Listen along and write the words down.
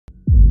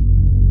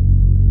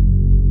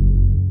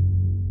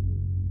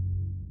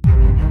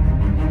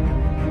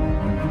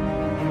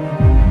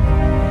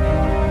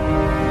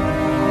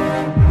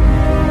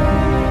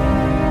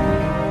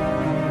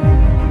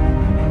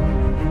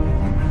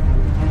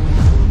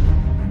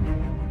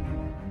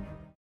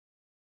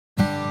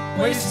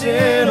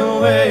wasting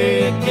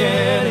away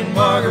again in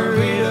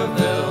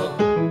Margaritaville.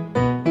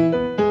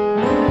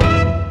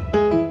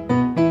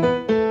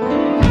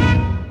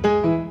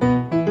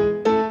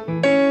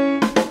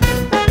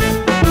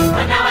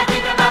 But now I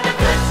think about the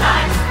good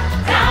times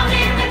down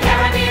in the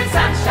Caribbean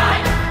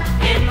sunshine.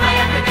 In my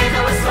younger days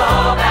I was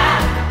so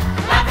bad,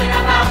 laughing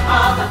about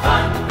all the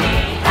fun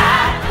we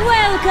had.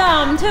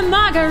 Welcome to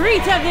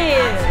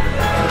Margaritaville!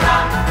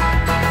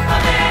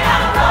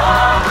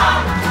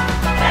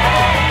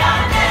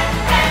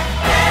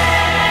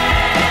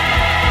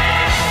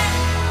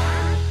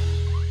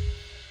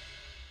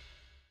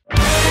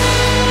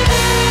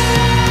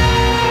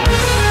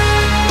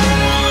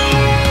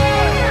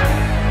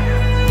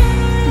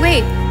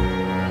 Wait,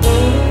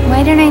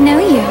 why don't I know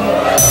you?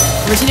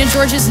 Regina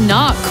George is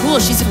not cool.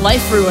 She's a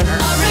life ruiner.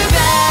 A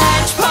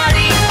revenge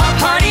party, a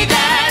party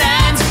that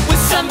ends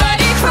with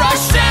somebody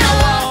crushed and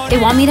alone.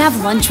 They want me to have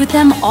lunch with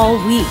them all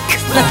week.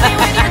 With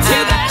your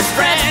two best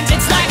friends,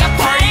 it's like a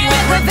party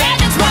with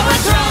revenge. It's what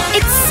we're throwing.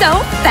 It's so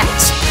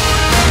fetch.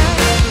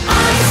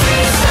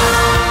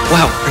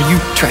 Wow, are you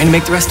trying to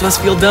make the rest of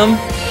us feel dumb?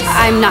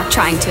 I'm not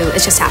trying to,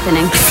 it's just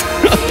happening.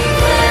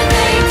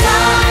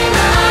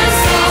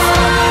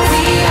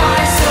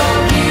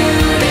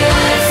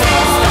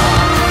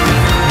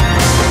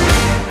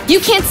 You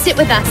can't sit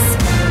with us.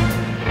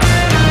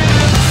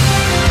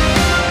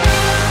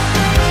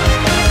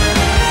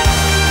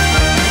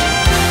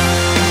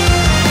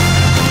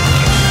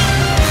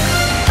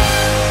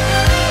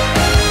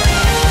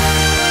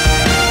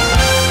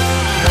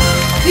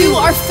 You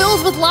are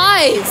filled with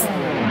lies.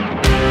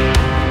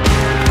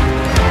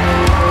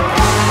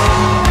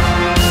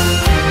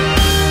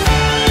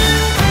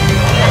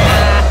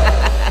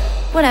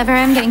 Whatever,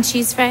 I'm getting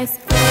cheese fries.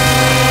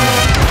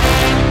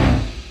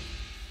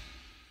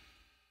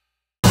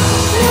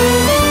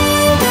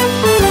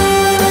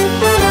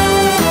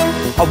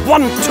 A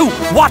 1,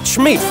 2, watch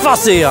me,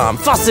 fussy arm,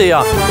 fussy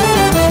arm.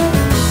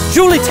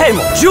 Julie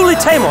Taymor, Julie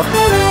Taymor.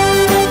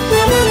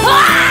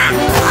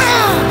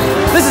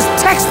 This is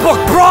textbook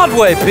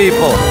Broadway,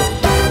 people.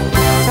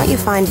 Don't you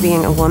find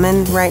being a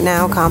woman right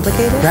now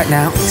complicated? Right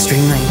now,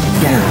 extremely.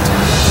 Yeah.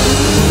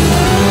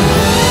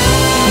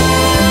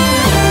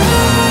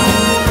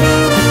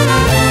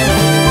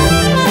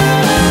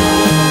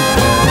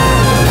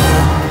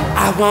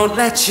 I won't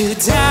let you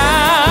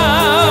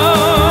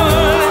down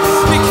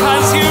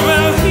because you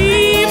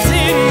believed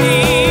in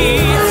me,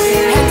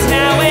 and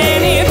now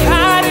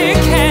anybody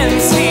can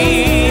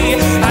see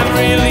I'm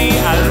really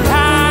alive.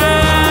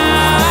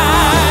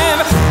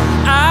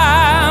 I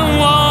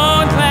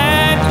won't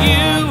let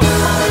you.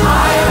 I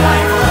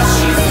like what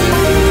she's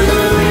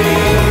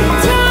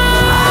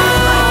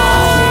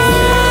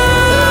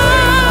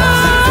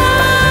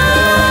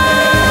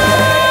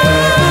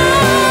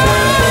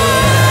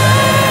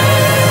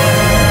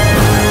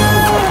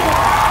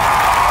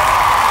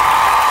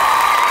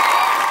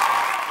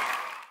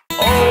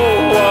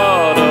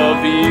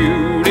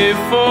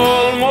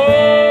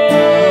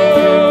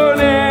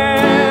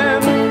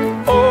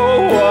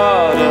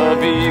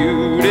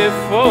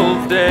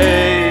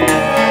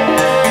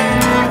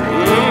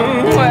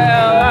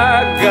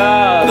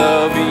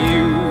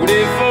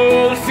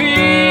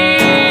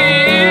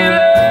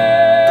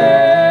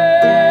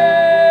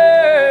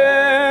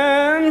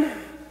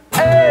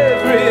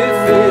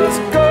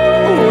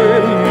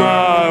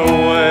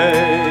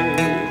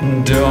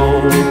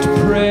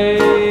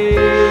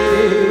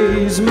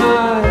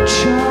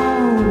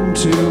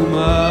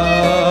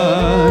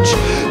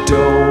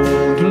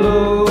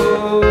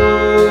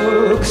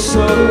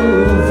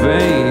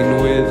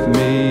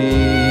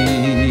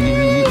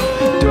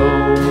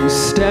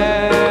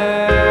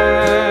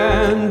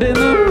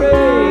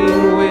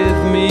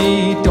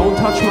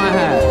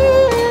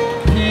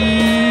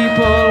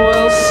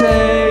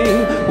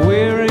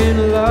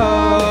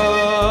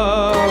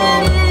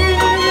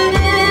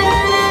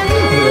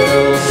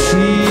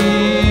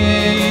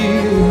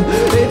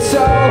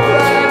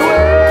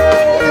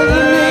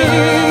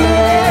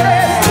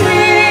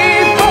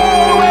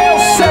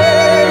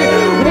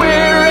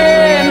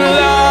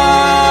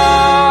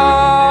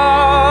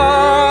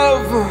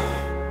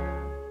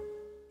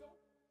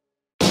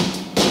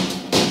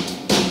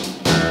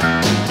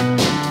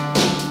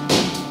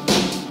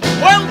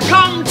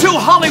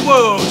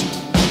Hollywood!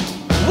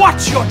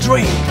 What's your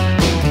dream?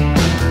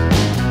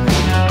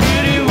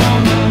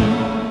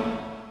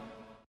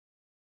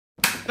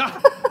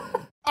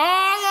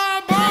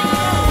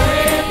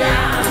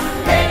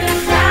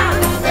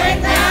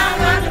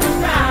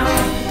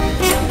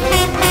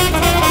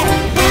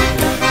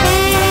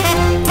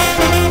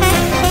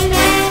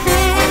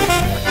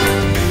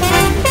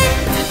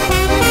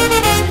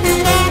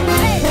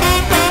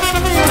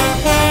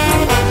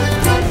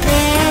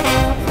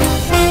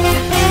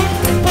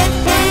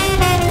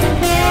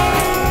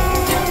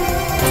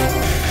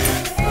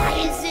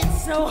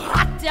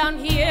 Down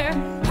here,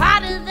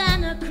 hotter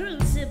than a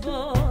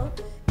crucible.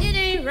 It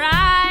ain't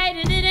right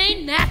and it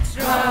ain't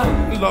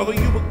natural. Lover,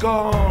 you were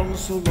gone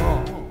so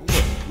long.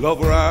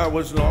 Lover, I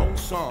was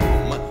lonesome.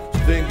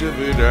 think of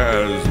it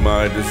as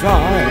my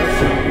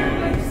desire.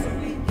 So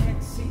we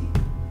can see,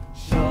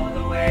 show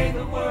the way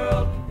the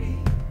world can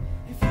be.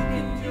 If you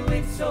can do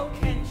it, so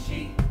can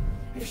she.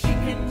 If she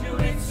can do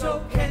it,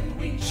 so can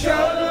we.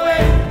 Show